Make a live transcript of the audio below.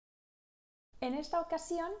En esta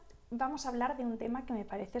ocasión vamos a hablar de un tema que me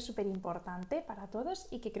parece súper importante para todos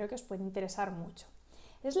y que creo que os puede interesar mucho.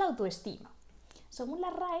 Es la autoestima. Según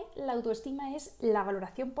la RAE, la autoestima es la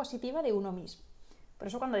valoración positiva de uno mismo. Por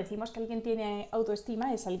eso cuando decimos que alguien tiene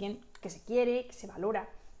autoestima es alguien que se quiere, que se valora,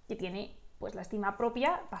 que tiene pues, la estima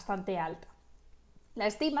propia bastante alta. La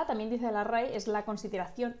estima, también dice la RAE, es la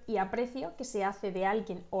consideración y aprecio que se hace de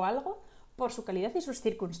alguien o algo por su calidad y sus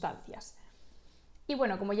circunstancias. Y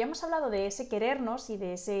bueno, como ya hemos hablado de ese querernos y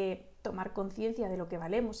de ese tomar conciencia de lo que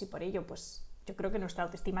valemos y por ello, pues yo creo que nuestra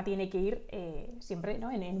autoestima tiene que ir siempre, ¿no?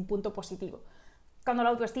 en un punto positivo. Cuando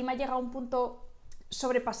la autoestima llega a un punto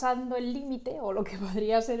sobrepasando el límite, o lo que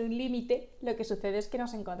podría ser un límite, lo que sucede es que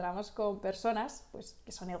nos encontramos con personas pues,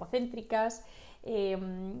 que son egocéntricas,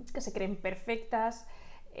 que se creen perfectas,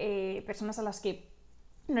 personas a las que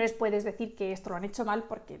no les puedes decir que esto lo han hecho mal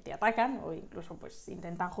porque te atacan o incluso pues,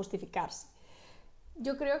 intentan justificarse.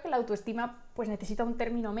 Yo creo que la autoestima pues, necesita un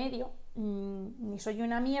término medio, ni soy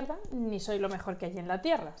una mierda, ni soy lo mejor que hay en la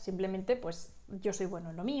tierra, simplemente pues yo soy bueno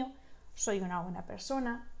en lo mío, soy una buena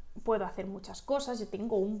persona, puedo hacer muchas cosas, yo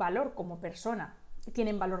tengo un valor como persona,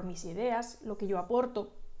 tienen valor mis ideas, lo que yo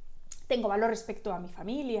aporto, tengo valor respecto a mi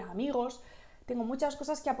familia, amigos, tengo muchas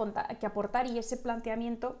cosas que aportar y ese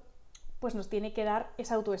planteamiento pues nos tiene que dar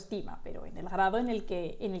esa autoestima, pero en el grado en el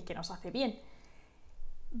que nos hace bien.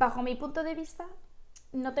 Bajo mi punto de vista,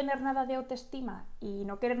 no tener nada de autoestima y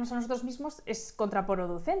no querernos a nosotros mismos es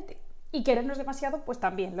contraproducente. Y querernos demasiado, pues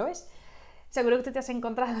también lo es. Seguro que tú te has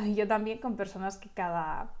encontrado, y yo también, con personas que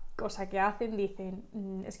cada cosa que hacen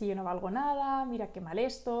dicen es que yo no valgo nada, mira qué mal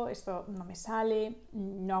esto no me sale,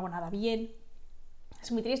 no hago nada bien.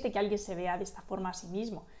 Es muy triste que alguien se vea de esta forma a sí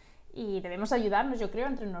mismo. Y debemos ayudarnos, yo creo,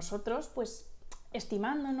 entre nosotros, pues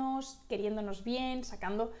estimándonos, queriéndonos bien,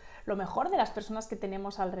 sacando lo mejor de las personas que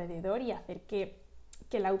tenemos alrededor y hacer que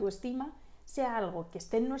la autoestima sea algo que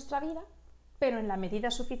esté en nuestra vida, pero en la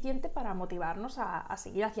medida suficiente para motivarnos a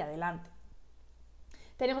seguir hacia adelante.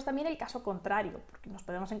 Tenemos también el caso contrario, porque nos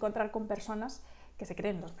podemos encontrar con personas que se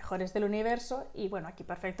creen los mejores del universo y bueno, aquí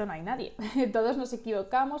perfecto no hay nadie. Todos nos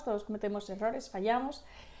equivocamos, todos cometemos errores, fallamos.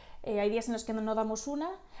 Hay días en los que no damos una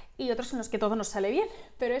y otros en los que todo nos sale bien,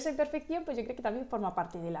 pero esa imperfección pues yo creo que también forma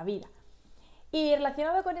parte de la vida. Y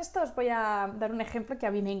relacionado con esto os voy a dar un ejemplo que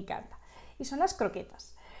a mí me encanta, y son las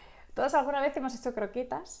croquetas. Todos alguna vez hemos hecho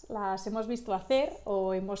croquetas, las hemos visto hacer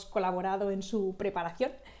o hemos colaborado en su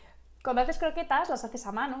preparación. Cuando haces croquetas, las haces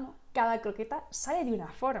a mano, ¿no? Cada croqueta sale de una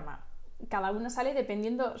forma. Cada una sale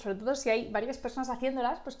dependiendo, sobre todo si hay varias personas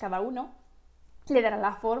haciéndolas, pues cada uno le dará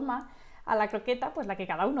la forma a la croqueta, pues la que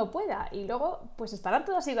cada uno pueda. Y luego, pues estarán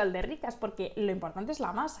todas igual de ricas, porque lo importante es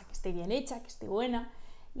la masa, que esté bien hecha, que esté buena.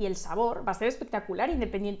 Y el sabor va a ser espectacular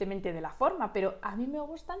independientemente de la forma, pero a mí me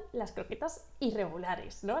gustan las croquetas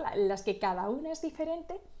irregulares, ¿no? Las que cada una es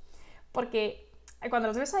diferente, porque cuando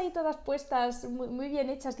las ves ahí todas puestas, muy bien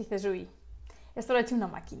hechas, dices, uy, esto lo ha hecho una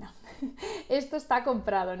máquina, esto está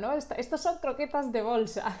comprado, ¿no? Estos son croquetas de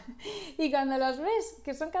bolsa. Y cuando las ves,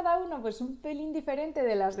 que son cada uno pues un pelín diferente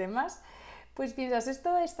de las demás, pues piensas,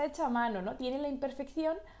 esto está hecho a mano, ¿no? Tiene la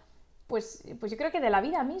imperfección, pues yo creo que de la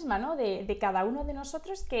vida misma, ¿no? De cada uno de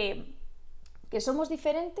nosotros que somos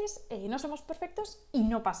diferentes, no somos perfectos y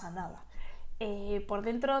no pasa nada. Por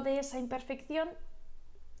dentro de esa imperfección,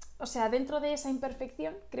 dentro de esa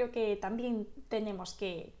imperfección creo que también tenemos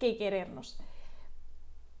que querernos.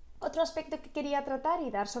 Otro aspecto que quería tratar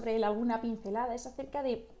y dar sobre él alguna pincelada es acerca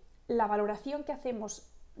de la valoración que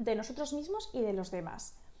hacemos de nosotros mismos y de los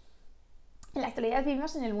demás. En la actualidad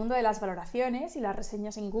vivimos en el mundo de las valoraciones y las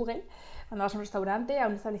reseñas en Google, cuando vas a un restaurante, a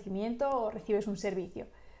un establecimiento o recibes un servicio.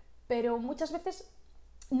 Pero muchas veces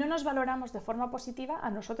no nos valoramos de forma positiva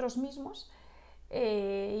a nosotros mismos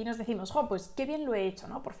y nos decimos, pues qué bien lo he hecho,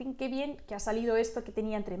 ¿no? Por fin qué bien que ha salido esto que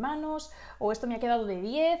tenía entre manos, o esto me ha quedado de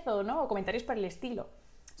 10, o comentarios por el estilo.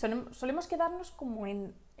 Solemos quedarnos como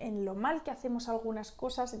en lo mal que hacemos algunas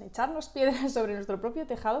cosas, en echarnos piedras sobre nuestro propio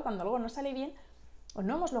tejado cuando algo no sale bien o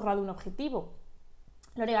no hemos logrado un objetivo.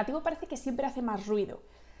 Lo negativo parece que siempre hace más ruido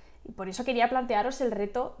y por eso quería plantearos el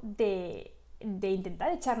reto de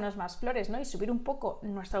intentar echarnos más flores, ¿no? Y subir un poco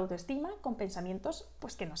nuestra autoestima con pensamientos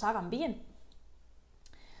pues, que nos hagan bien.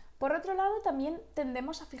 Por otro lado, también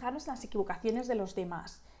tendemos a fijarnos en las equivocaciones de los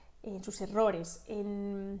demás, en sus errores,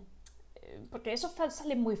 porque eso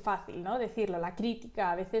sale muy fácil, ¿no? Decirlo, la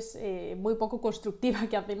crítica a veces muy poco constructiva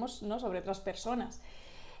que hacemos, ¿no? Sobre otras personas.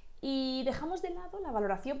 Y dejamos de lado la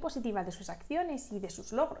valoración positiva de sus acciones y de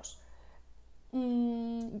sus logros.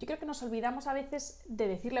 Yo creo que nos olvidamos a veces de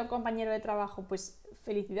decirle a un compañero de trabajo, pues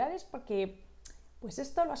felicidades porque pues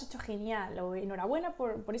esto lo has hecho genial, o enhorabuena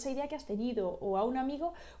por esa idea que has tenido, o a un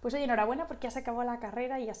amigo, pues oye, enhorabuena porque has acabado la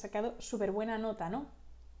carrera y has sacado súper buena nota, ¿no?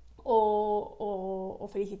 O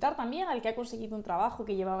felicitar también al que ha conseguido un trabajo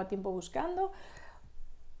que llevaba tiempo buscando.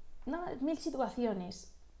 No, mil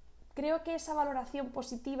situaciones. Creo que esa valoración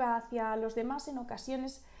positiva hacia los demás en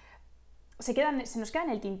ocasiones se nos queda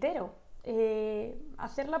en el tintero.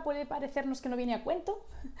 Hacerla puede parecernos que no viene a cuento,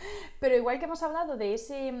 pero igual que hemos hablado de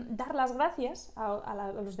ese dar las gracias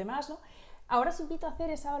a los demás, ¿no? Ahora os invito a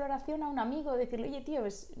hacer esa valoración a un amigo, decirle, oye tío,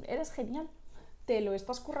 eres genial, te lo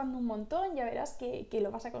estás currando un montón, ya verás que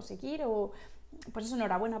lo vas a conseguir, o pues eso,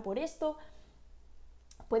 enhorabuena por esto.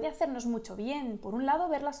 Puede hacernos mucho bien, por un lado,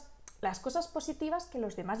 ver las cosas positivas que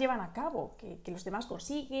los demás llevan a cabo, que los demás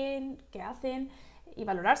consiguen, que hacen, y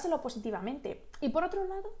valorárselo positivamente. Y por otro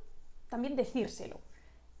lado, también decírselo.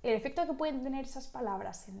 El efecto que pueden tener esas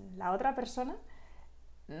palabras en la otra persona,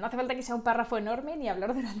 no hace falta que sea un párrafo enorme ni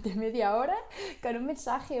hablar durante media hora, con un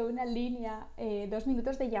mensaje o una línea, 2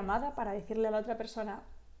 minutos de llamada para decirle a la otra persona,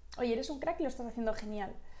 oye, eres un crack y lo estás haciendo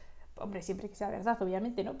genial. Hombre, siempre que sea verdad,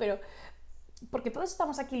 obviamente, ¿no? Pero porque todos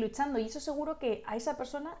estamos aquí luchando y eso seguro que a esa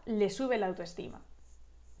persona le sube la autoestima.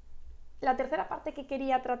 La tercera parte que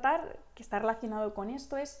quería tratar, que está relacionado con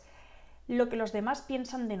esto, es lo que los demás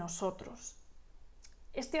piensan de nosotros.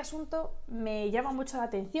 Este asunto me llama mucho la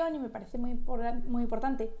atención y me parece muy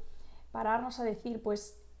importante pararnos a decir,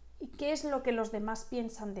 pues, ¿qué es lo que los demás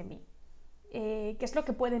piensan de mí? ¿Qué es lo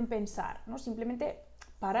que pueden pensar? ¿No? Simplemente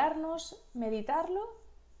pararnos, meditarlo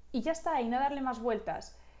y ya está, y no darle más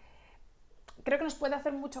vueltas. Creo que nos puede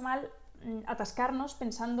hacer mucho mal atascarnos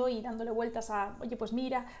pensando y dándole vueltas a, oye, pues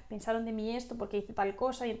mira, pensaron de mí esto porque hice tal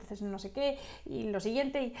cosa y entonces no sé qué, y lo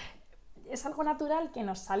siguiente. Y es algo natural que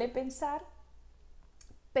nos sale pensar,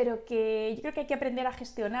 pero que yo creo que hay que aprender a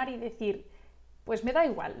gestionar y decir, pues me da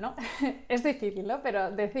igual, ¿no? Es difícil, ¿no?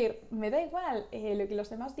 Pero decir, me da igual lo que los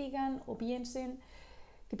demás digan o piensen,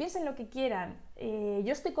 que piensen lo que quieran.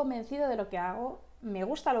 Yo estoy convencido de lo que hago, me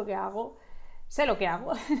gusta lo que hago, sé lo que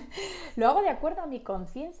hago, lo hago de acuerdo a mi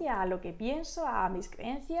conciencia, a lo que pienso, a mis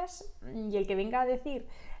creencias, y el que venga a decir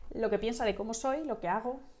lo que piensa de cómo soy, lo que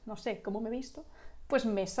hago, no sé, cómo me he visto, pues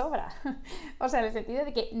me sobra. O sea, en el sentido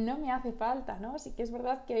de que no me hace falta, ¿no? Sí que es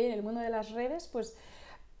verdad que hoy en el mundo de las redes, pues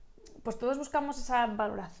todos buscamos esa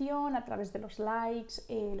valoración a través de los likes,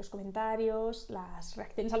 los comentarios, las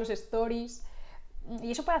reacciones a los stories,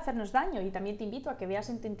 y eso puede hacernos daño, y también te invito a que veas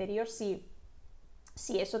en tu interior si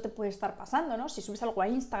eso te puede estar pasando, ¿no? Si subes algo a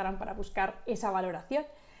Instagram para buscar esa valoración.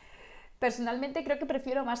 Personalmente creo que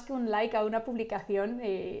prefiero más que un like a una publicación,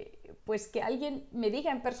 pues que alguien me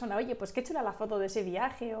diga en persona, oye, pues qué chula la foto de ese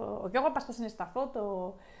viaje, o qué guapa estás en esta foto,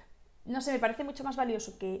 o no sé, me parece mucho más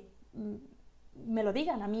valioso que me lo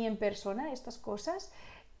digan a mí en persona estas cosas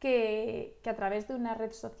que a través de una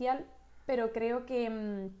red social, pero creo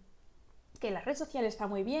que la red social está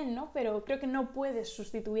muy bien, ¿no? Pero creo que no puedes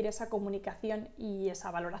sustituir esa comunicación y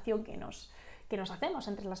esa valoración que nos hacemos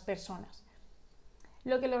entre las personas.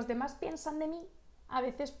 Lo que los demás piensan de mí a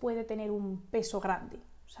veces puede tener un peso grande,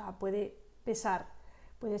 o sea, puede pesar,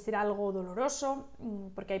 puede ser algo doloroso,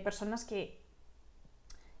 porque hay personas que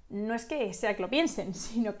no es que sea que lo piensen,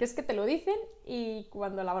 sino que es que te lo dicen, y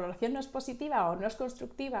cuando la valoración no es positiva o no es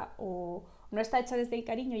constructiva o no está hecha desde el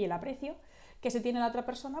cariño y el aprecio que se tiene a la otra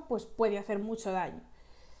persona, pues puede hacer mucho daño.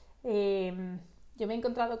 Yo me he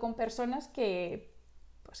encontrado con personas que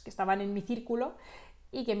estaban en mi círculo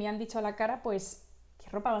y que me han dicho a la cara, pues, qué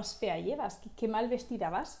ropa más fea llevas, qué mal vestida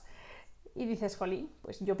vas. Y dices, jolín,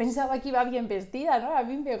 pues yo pensaba que iba bien vestida, ¿no? A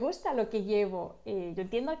mí me gusta lo que llevo. Yo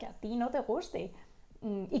entiendo que a ti no te guste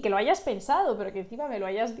y que lo hayas pensado, pero que encima me lo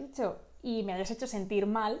hayas dicho y me hayas hecho sentir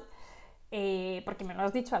mal, porque me lo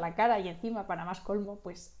has dicho a la cara y encima, para más colmo,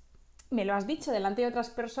 pues me lo has dicho delante de otras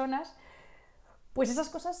personas, pues esas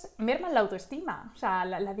cosas merman la autoestima, o sea,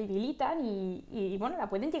 la debilitan y bueno, la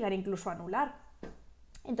pueden llegar incluso a anular.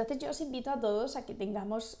 Entonces yo os invito a todos a que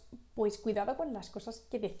tengamos pues cuidado con las cosas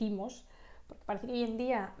que decimos, porque parece que hoy en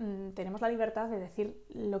día tenemos la libertad de decir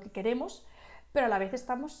lo que queremos, pero a la vez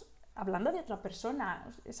estamos hablando de otra persona.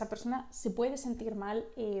 Esa persona se puede sentir mal,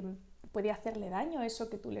 puede hacerle daño eso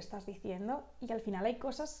que tú le estás diciendo, y al final hay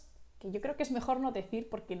cosas que yo creo que es mejor no decir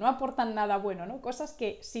porque no aportan nada bueno, ¿no? Cosas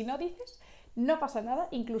que si no dices no pasa nada,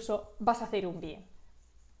 incluso vas a hacer un bien.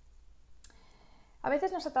 A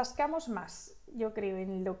veces nos atascamos más, yo creo,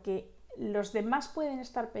 en lo que los demás pueden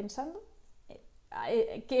estar pensando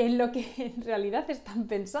que en lo que en realidad están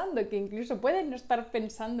pensando, que incluso pueden no estar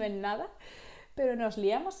pensando en nada, pero nos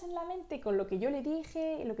liamos en la mente con lo que yo le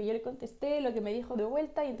dije, lo que yo le contesté, lo que me dijo de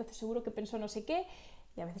vuelta, y entonces seguro que pensó no sé qué,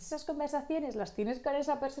 y a veces esas conversaciones las tienes con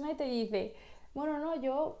esa persona y te dice, bueno, no,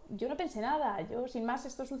 yo no pensé nada, yo sin más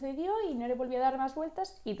esto sucedió y no le volví a dar más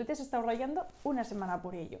vueltas y tú te has estado rayando una semana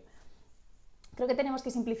por ello. Creo que tenemos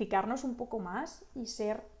que simplificarnos un poco más y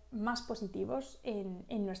ser más positivos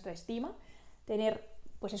en nuestra estima, tener,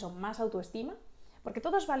 pues eso, más autoestima, porque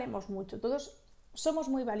todos valemos mucho, todos somos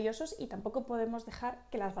muy valiosos y tampoco podemos dejar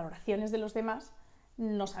que las valoraciones de los demás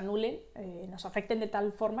nos anulen, nos afecten de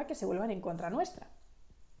tal forma que se vuelvan en contra nuestra.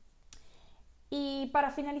 Y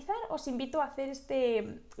para finalizar, os invito a hacer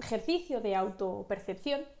este ejercicio de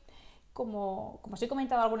autopercepción, como os he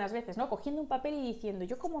comentado algunas veces, ¿no? Cogiendo un papel y diciendo,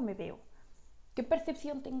 ¿yo cómo me veo? ¿Qué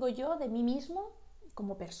percepción tengo yo de mí mismo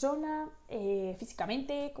como persona,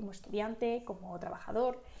 físicamente, como estudiante, como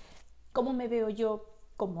trabajador? ¿Cómo me veo yo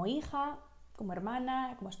como hija, como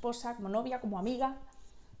hermana, como esposa, como novia, como amiga?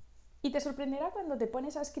 Y te sorprenderá cuando te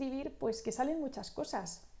pones a escribir, pues que salen muchas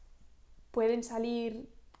cosas. Pueden salir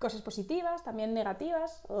cosas positivas, también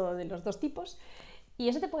negativas, o de los dos tipos, y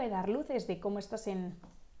eso te puede dar luces de cómo estás en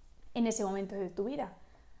ese momento de tu vida.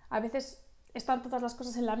 A veces están todas las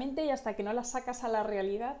cosas en la mente y hasta que no las sacas a la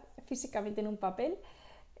realidad físicamente en un papel,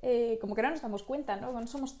 como que no nos damos cuenta, ¿no? No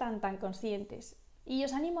somos tan conscientes. Y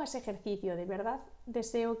os animo a ese ejercicio, de verdad,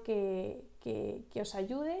 deseo que os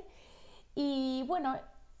ayude. Y bueno,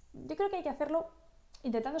 yo creo que hay que hacerlo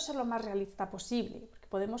intentando ser lo más realista posible, porque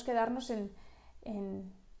podemos quedarnos en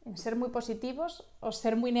ser muy positivos o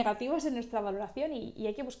ser muy negativos en nuestra valoración y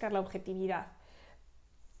hay que buscar la objetividad.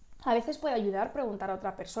 A veces puede ayudar preguntar a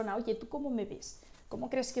otra persona, oye, ¿tú cómo me ves? ¿Cómo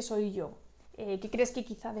crees que soy yo? ¿Qué crees que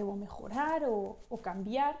quizá debo mejorar o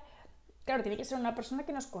cambiar? Claro, tiene que ser una persona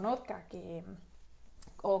que nos conozca,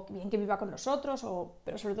 o bien que viva con nosotros,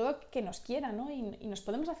 pero sobre todo que nos quiera, ¿no? Y nos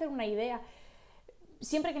podemos hacer una idea,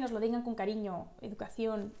 siempre que nos lo digan con cariño,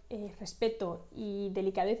 educación, respeto y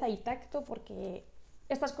delicadeza y tacto, porque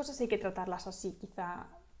estas cosas hay que tratarlas así, quizá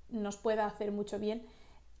nos pueda hacer mucho bien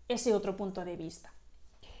ese otro punto de vista.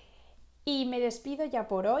 Y me despido ya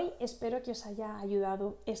por hoy, espero que os haya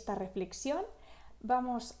ayudado esta reflexión.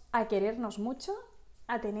 Vamos a querernos mucho,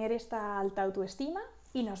 a tener esta alta autoestima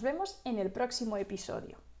y nos vemos en el próximo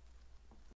episodio.